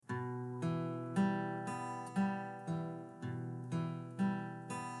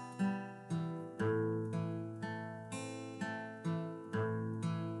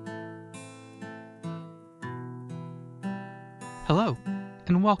Hello,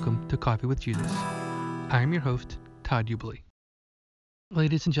 and welcome to Coffee with Jesus. I am your host, Todd Jubilee.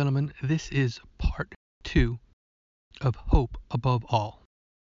 Ladies and gentlemen, this is part 2 of Hope Above All.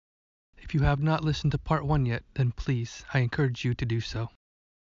 If you have not listened to part 1 yet, then please, I encourage you to do so.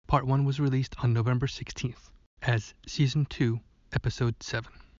 Part 1 was released on November 16th as Season 2, Episode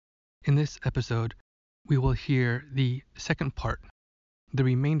 7. In this episode, we will hear the second part, the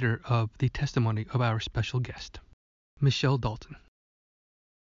remainder of the testimony of our special guest, Michelle Dalton.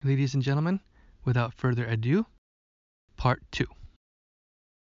 Ladies and gentlemen, without further ado, part 2.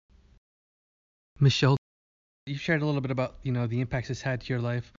 Michelle, you shared a little bit about, the impacts this had to your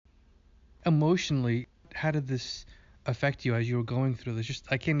life. Emotionally, how did this affect you as you were going through this?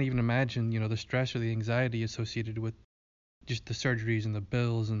 I can't even imagine, the stress or the anxiety associated with just the surgeries and the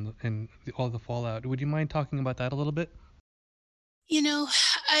bills and all the fallout. Would you mind talking about that a little bit?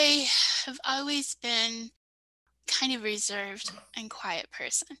 I have always been kind of reserved and quiet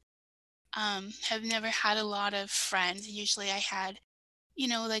person. Have never had a lot of friends. Usually I had,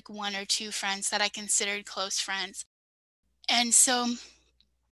 like one or two friends that I considered close friends. And so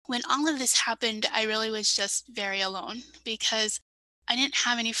when all of this happened, I really was just very alone because I didn't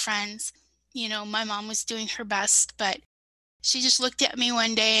have any friends. My mom was doing her best, but she just looked at me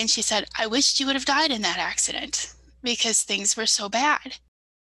one day and she said, "I wished you would have died in that accident because things were so bad."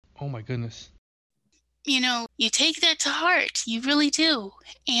 Oh my goodness. You take that to heart. You really do.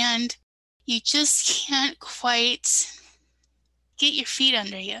 And you just can't quite get your feet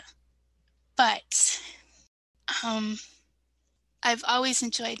under you. But I've always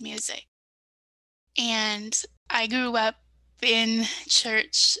enjoyed music. And I grew up in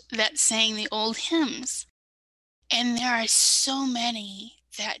church that sang the old hymns. And there are so many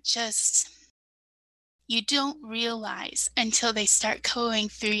that just you don't realize until they start going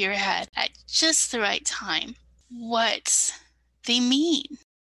through your head at just the right time what they mean.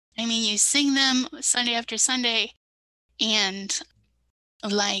 I mean, you sing them Sunday after Sunday, and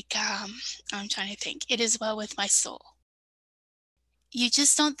I'm trying to think, "It is well with my soul." You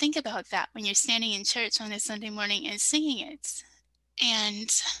just don't think about that when you're standing in church on a Sunday morning and singing it.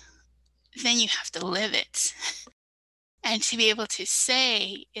 And then you have to live it. And to be able to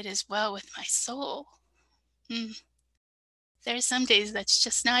say, "It is well with my soul," there's some days that's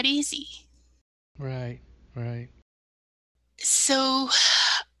just not easy. Right. So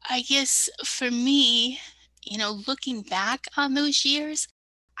I guess for me, looking back on those years,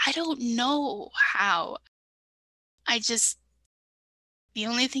 I don't know how. I just the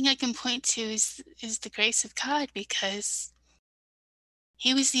only thing I can point to is the grace of God because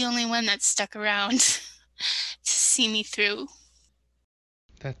he was the only one that stuck around to see me through.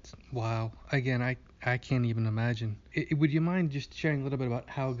 That's wow. Again, I can't even imagine. Would you mind just sharing a little bit about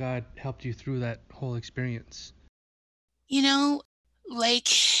how God helped you through that whole experience? You know, like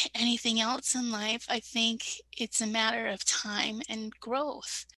anything else in life, I think it's a matter of time and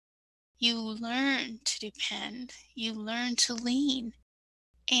growth. You learn to depend, you learn to lean.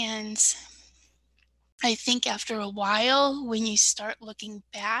 And I think after a while, when you start looking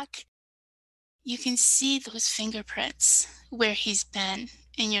back, you can see those fingerprints where he's been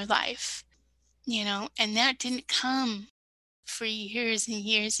in your life, and that didn't come for years and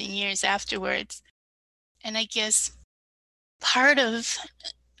years and years afterwards. And I guess part of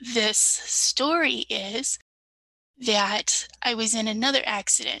this story is that I was in another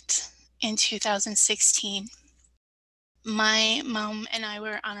accident in 2016. My mom and I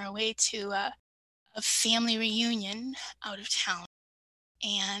were on our way to a family reunion out of town,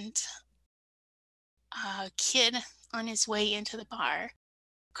 and a kid on his way into the bar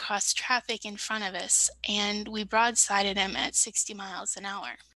crossed traffic in front of us, and we broadsided him at 60 miles an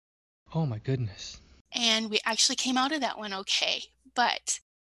hour. Oh my goodness. And we actually came out of that one okay. But,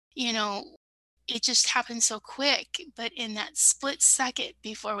 it just happened so quick. But in that split second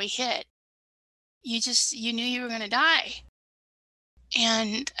before we hit, you knew you were going to die.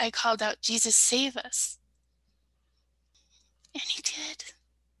 And I called out, "Jesus, save us." And he did.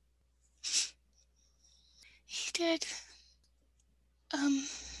 He did. Um,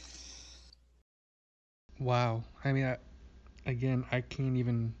 Wow. I mean, again, I can't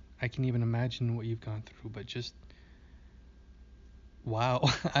even imagine what you've gone through, but just wow.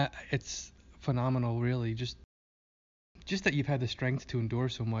 It's phenomenal, really. Just that you've had the strength to endure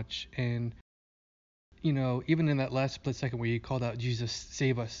so much, and even in that last split second where you called out, "Jesus,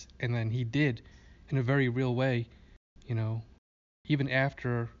 save us," and then he did in a very real way, you know, even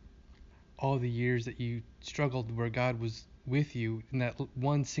after all the years that you struggled where God was with you in that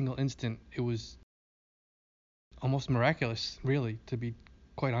one single instant, it was almost miraculous, really, to be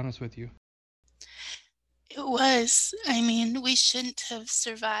quite honest with you. It was. I mean, we shouldn't have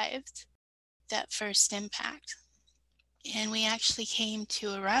survived that first impact. And we actually came to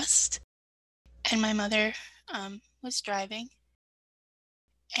a rest, and my mother was driving,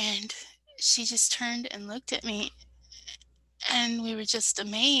 and she just turned and looked at me, and we were just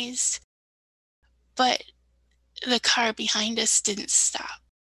amazed. But the car behind us didn't stop,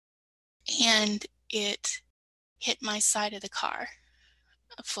 and it hit my side of the car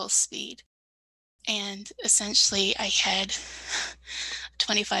at full speed. And essentially, I had a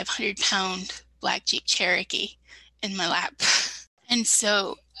 2,500-pound black Jeep Cherokee in my lap. And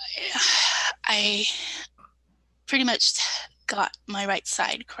so I pretty much got my right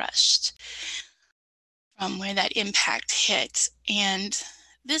side crushed from where that impact hit. And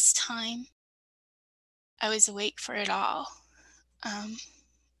this time, I was awake for it all. I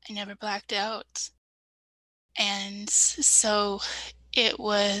never blacked out. And so it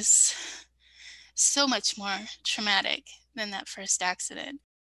was so much more traumatic than that first accident,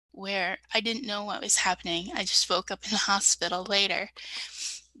 where I didn't know what was happening. I just woke up in the hospital later.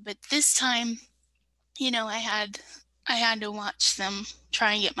 But this time, I had to watch them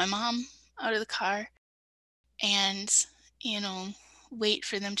try and get my mom out of the car, and you know wait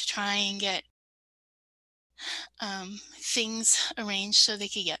for them to try and get things arranged so they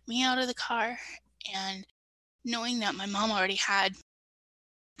could get me out of the car. And knowing that my mom already had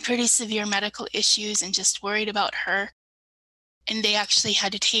pretty severe medical issues and just worried about her, and they actually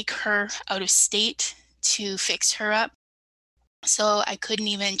had to take her out of state to fix her up, so I couldn't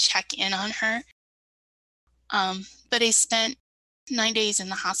even check in on her. But I spent 9 days in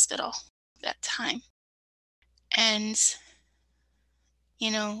the hospital that time. And, you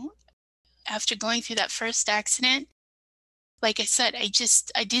know, after going through that first accident, like I said,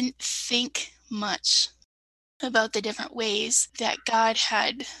 I didn't think much about the different ways that God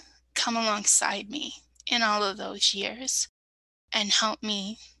had come alongside me in all of those years and helped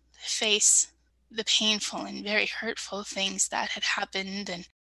me face the painful and very hurtful things that had happened, and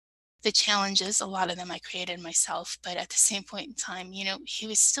the challenges. A lot of them I created myself, but at the same point in time, he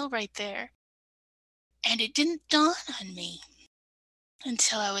was still right there. And it didn't dawn on me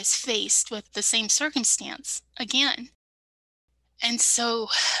until I was faced with the same circumstance again. And so,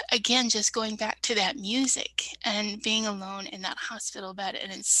 again, just going back to that music and being alone in that hospital bed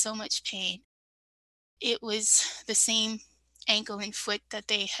and in so much pain, it was the same ankle and foot that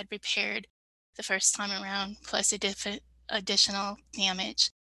they had repaired the first time around, plus additional damage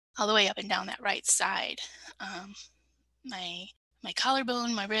all the way up and down that right side. Um, my my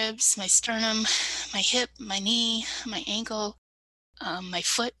collarbone, my ribs, my sternum, my hip, my knee, my ankle, my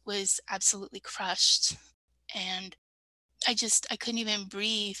foot was absolutely crushed, and I couldn't even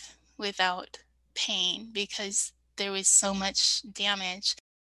breathe without pain because there was so much damage.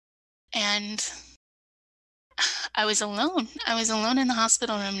 And I was alone. I was alone in the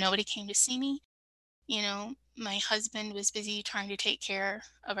hospital room. Nobody came to see me. My husband was busy trying to take care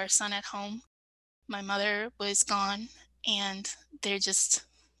of our son at home. My mother was gone, and there just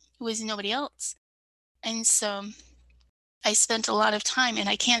was nobody else. And so I spent a lot of time, and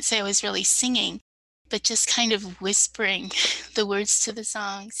I can't say I was really singing, but just kind of whispering the words to the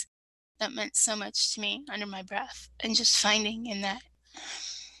songs that meant so much to me under my breath, and just finding in that,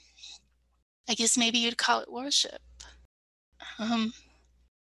 I guess maybe you'd call it worship, um,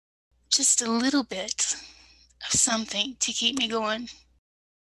 just a little bit of something to keep me going.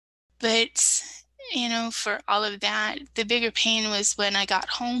 But, for all of that, the bigger pain was when I got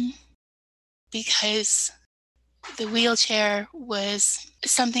home, because the wheelchair was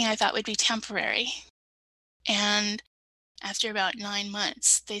something I thought would be temporary. And after about 9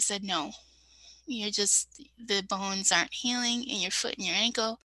 months, they said, no, the bones aren't healing in your foot and your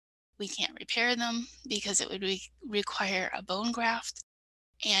ankle. We can't repair them because it would require a bone graft.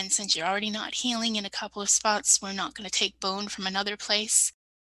 And since you're already not healing in a couple of spots, we're not going to take bone from another place.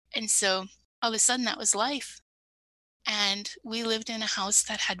 And so all of a sudden that was life. And we lived in a house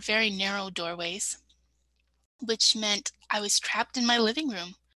that had very narrow doorways, which meant I was trapped in my living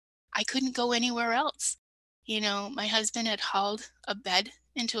room. I couldn't go anywhere else. My husband had hauled a bed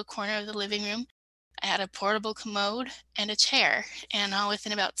into a corner of the living room. I had a portable commode and a chair, and all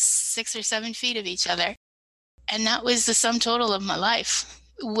within about 6 or 7 feet of each other. And that was the sum total of my life,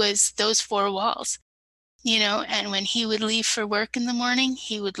 was those 4 walls. And when he would leave for work in the morning,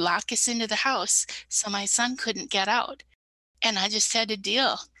 he would lock us into the house so my son couldn't get out. And I just had to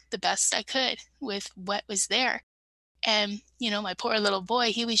deal the best I could with what was there. And, my poor little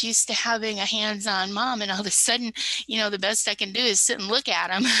boy, he was used to having a hands-on mom, and all of a sudden, the best I can do is sit and look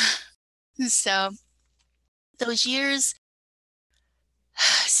at him. So those years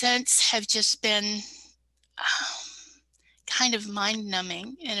since have just been kind of mind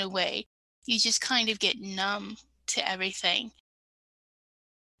numbing in a way. You just kind of get numb to everything.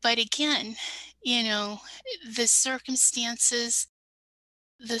 But again, you know, the circumstances,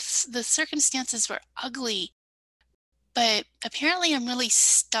 the circumstances were ugly, but apparently I'm really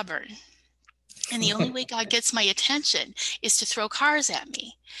stubborn. And the only way God gets my attention is to throw cars at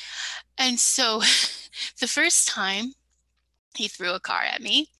me. And so the first time he threw a car at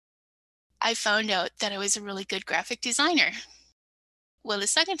me, I found out that I was a really good graphic designer. Well, the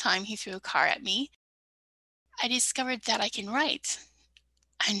second time he threw a car at me, I discovered that I can write.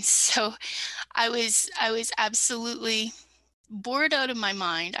 And so I was absolutely bored out of my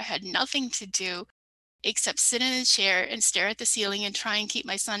mind. I had nothing to do except sit in a chair and stare at the ceiling and try and keep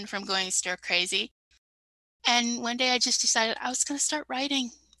my son from going stir crazy. And one day I just decided I was going to start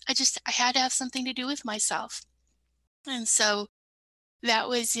writing. I had to have something to do with myself. And so that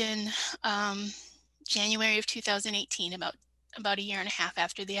was in um, January of 2018, about a year and a half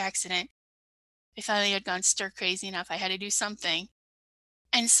after the accident. I finally had gone stir crazy enough. I had to do something.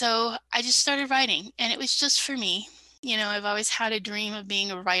 And so I just started writing, and it was just for me. You know, I've always had a dream of being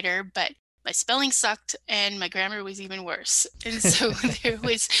a writer, but my spelling sucked and my grammar was even worse. And so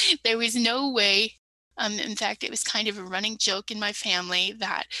there was no way. In fact, it was kind of a running joke in my family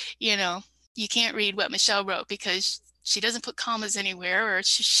that, you know, you can't read what Michelle wrote because she doesn't put commas anywhere, or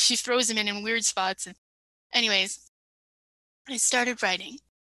she throws them in weird spots. And anyways, I started writing,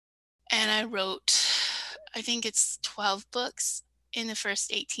 and I wrote, I think it's 12 books in the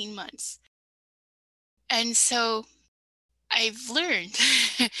first 18 months. And so I've learned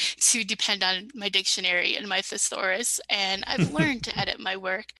to depend on my dictionary and my thesaurus, and I've learned to edit my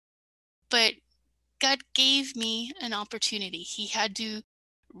work. But God gave me an opportunity. He had to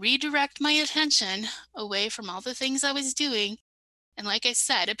redirect my attention away from all the things I was doing. And like I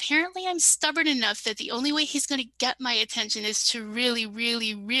said, apparently I'm stubborn enough that the only way he's going to get my attention is to really,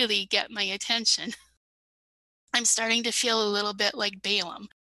 really, really get my attention. I'm starting to feel a little bit like Balaam.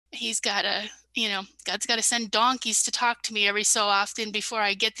 He's got to, God's got to send donkeys to talk to me every so often before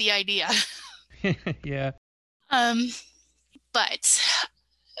I get the idea. Yeah. Um, but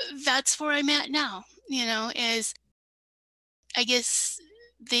that's where I'm at now, is I guess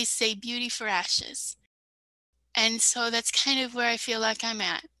they say beauty for ashes. And so that's kind of where I feel like I'm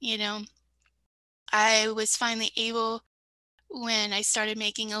at. I was finally able, when I started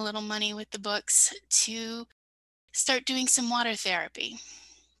making a little money with the books, to start doing some water therapy.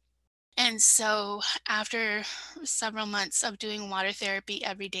 And so after several months of doing water therapy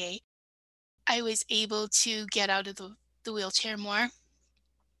every day, I was able to get out of the wheelchair more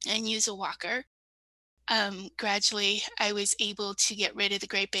and use a walker. Gradually, I was able to get rid of the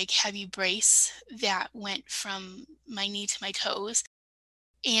great big heavy brace that went from my knee to my toes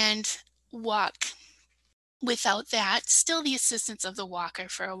and walk without that, still the assistance of the walker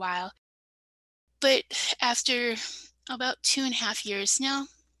for a while. But after about 2.5 years now,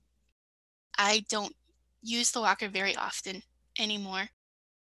 I don't use the walker very often anymore.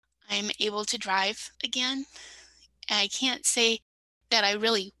 I'm able to drive again. I can't say that I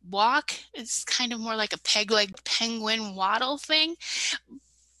really walk. It's kind of more like a peg-legged penguin waddle thing,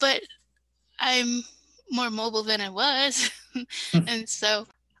 but I'm more mobile than I was. And so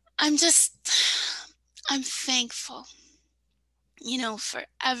I'm just, I'm thankful, for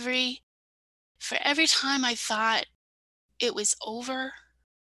every time I thought it was over,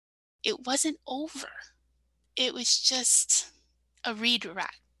 it wasn't over. It was just a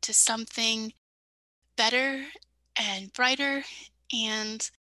redirect to something better and brighter and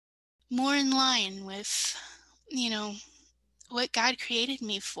more in line with, you know, what God created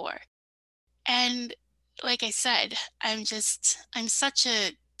me for. And like I said, I'm such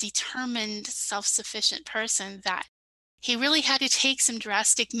a determined, self sufficient person that he really had to take some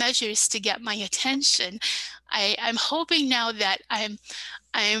drastic measures to get my attention. I'm hoping now that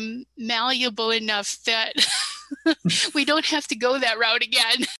I'm malleable enough that we don't have to go that route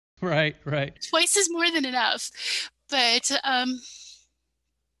again. Right, right. Twice is more than enough. But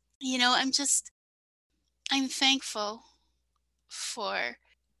I'm thankful for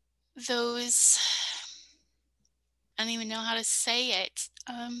those. I don't even know how to say it.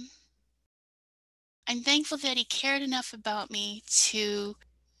 I'm thankful that he cared enough about me to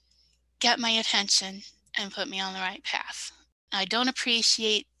get my attention and put me on the right path. I don't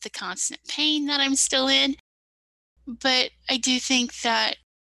appreciate the constant pain that I'm still in, but I do think that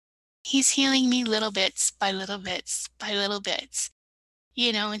he's healing me little bits by little bits by little bits,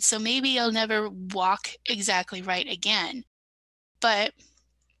 and so maybe I'll never walk exactly right again, but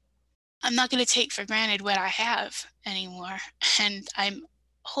I'm not going to take for granted what I have anymore. And I'm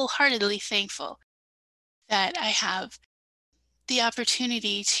wholeheartedly thankful that I have the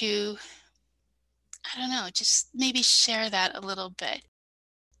opportunity to, I don't know, just maybe share that a little bit.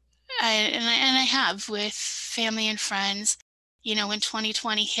 And I have with family and friends. You know, when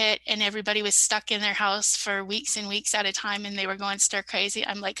 2020 hit and everybody was stuck in their house for weeks and weeks at a time and they were going stir crazy,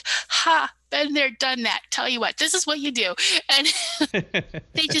 I'm like, ha, been there, done that. Tell you what, this is what you do. And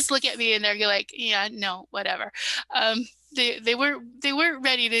they just look at me and they're like, yeah, no, whatever. Um, they weren't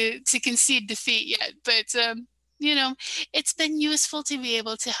ready to concede defeat yet, but you know, it's been useful to be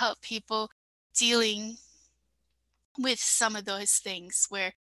able to help people dealing with some of those things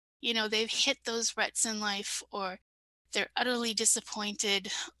where, you know, they've hit those ruts in life, or they're utterly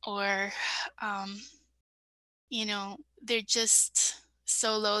disappointed, or um, you know, they're just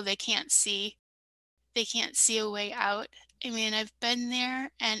so low they can't see a way out. I mean, I've been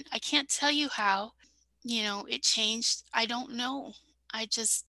there and I can't tell you how, you know, it changed. I don't know. I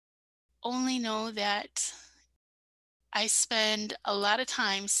just only know that I spend a lot of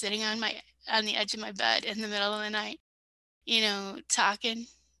time sitting on the edge of my bed in the middle of the night, you know, talking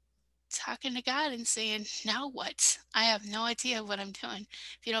to God and saying, "Now what? I have no idea what I'm doing.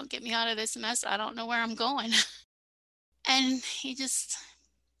 If you don't get me out of this mess, I don't know where I'm going." And he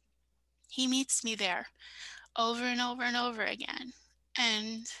meets me there over and over and over again.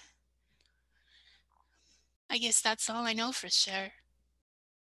 And I guess that's all I know for sure.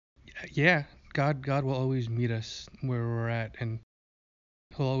 Yeah, God will always meet us where we're at, and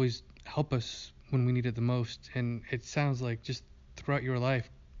He'll always help us when we need it the most. And it sounds like just throughout your life,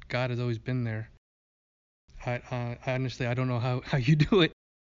 God has always been there. I honestly, I don't know how you do it.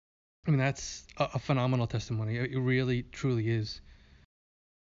 I mean, that's a phenomenal testimony. It really, truly is.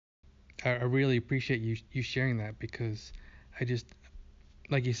 I really appreciate you sharing that, because I just,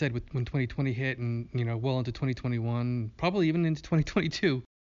 like you said, with when 2020 hit and well into 2021, probably even into 2022,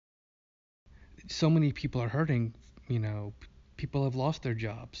 so many people are hurting. You know, people have lost their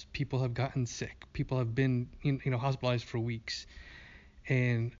jobs, people have gotten sick, people have been hospitalized for weeks,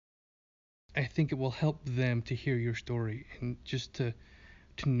 and I think it will help them to hear your story and just to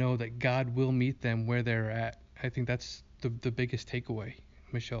know that God will meet them where they're at. I think that's the biggest takeaway,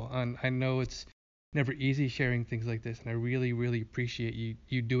 Michelle. And I know it's never easy sharing things like this, and I really, really appreciate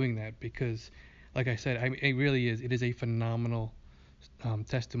you doing that, because, like I said, it really is. It is a phenomenal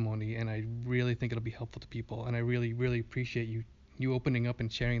testimony, and I really think it'll be helpful to people. And I really, really appreciate you opening up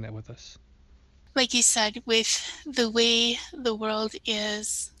and sharing that with us. Like you said, with the way the world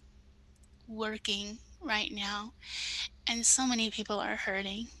is working right now, and so many people are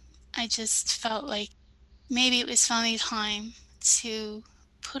hurting, I just felt like maybe it was finally time to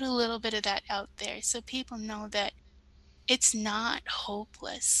put a little bit of that out there so people know that it's not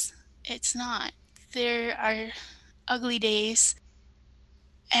hopeless. It's not. There are ugly days,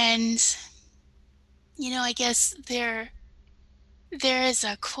 and I guess there is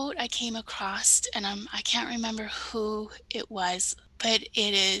a quote I came across, and I can't remember who it was, but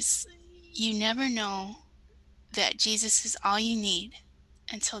it is, you never know that Jesus is all you need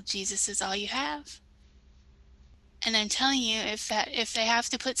until Jesus is all you have. And I'm telling you, if they have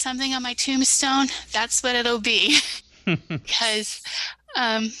to put something on my tombstone, that's what it'll be. Because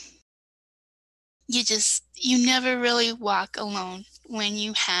um, you never really walk alone when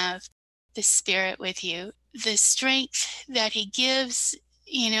you have the Spirit with you. The strength that He gives,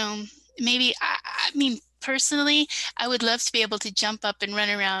 you know, maybe, I mean, personally, I would love to be able to jump up and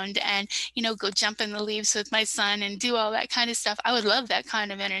run around and, go jump in the leaves with my son and do all that kind of stuff. I would love that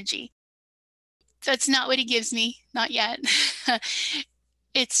kind of energy. That's not what He gives me, not yet.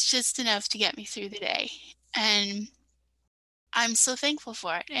 It's just enough to get me through the day. And I'm so thankful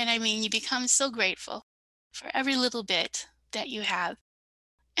for it. And I mean, you become so grateful for every little bit that you have.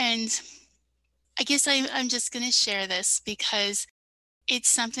 And I guess I'm just going to share this because it's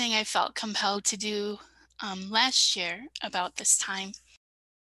something I felt compelled to do last year about this time.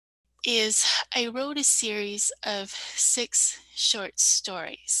 Is I wrote a series of 6 short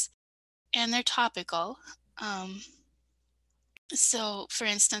stories, and they're topical. Um, so, for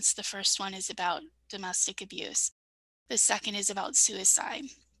instance, the first one is about domestic abuse. The second is about suicide.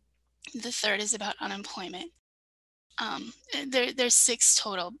 The third is about unemployment. There's 6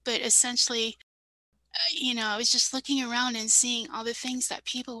 total, but essentially, I was just looking around and seeing all the things that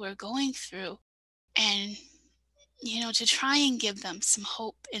people were going through, and to try and give them some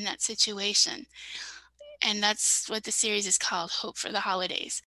hope in that situation. And that's what the series is called, Hope for the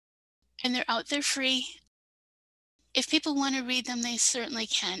Holidays. And they're out there free. If people want to read them, they certainly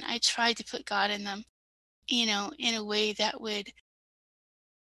can. I tried to put God in them, in a way that would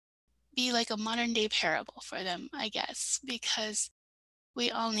be like a modern day parable for them, I guess, because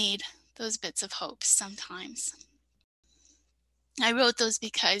we all need those bits of hope sometimes. I wrote those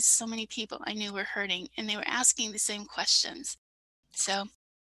because so many people I knew were hurting and they were asking the same questions. So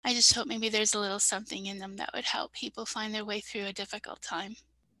I just hope maybe there's a little something in them that would help people find their way through a difficult time.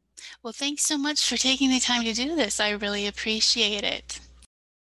 Well, thanks so much for taking the time to do this. I really appreciate it.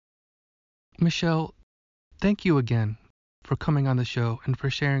 Michelle, thank you again for coming on the show and for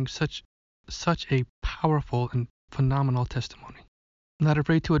sharing such a powerful and phenomenal testimony. I'm not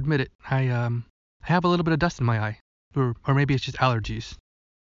afraid to admit it. I have a little bit of dust in my eye, or maybe it's just allergies.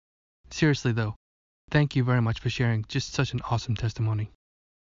 Seriously though, thank you very much for sharing just such an awesome testimony.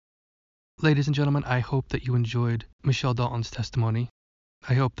 Ladies and gentlemen, I hope that you enjoyed Michelle Dalton's testimony.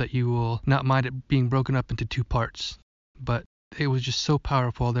 I hope that you will not mind it being broken up into 2 parts, but it was just so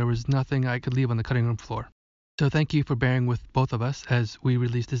powerful, there was nothing I could leave on the cutting room floor. So thank you for bearing with both of us as we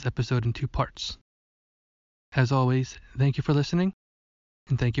release this episode in 2 parts. As always, thank you for listening,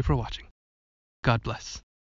 and thank you for watching. God bless.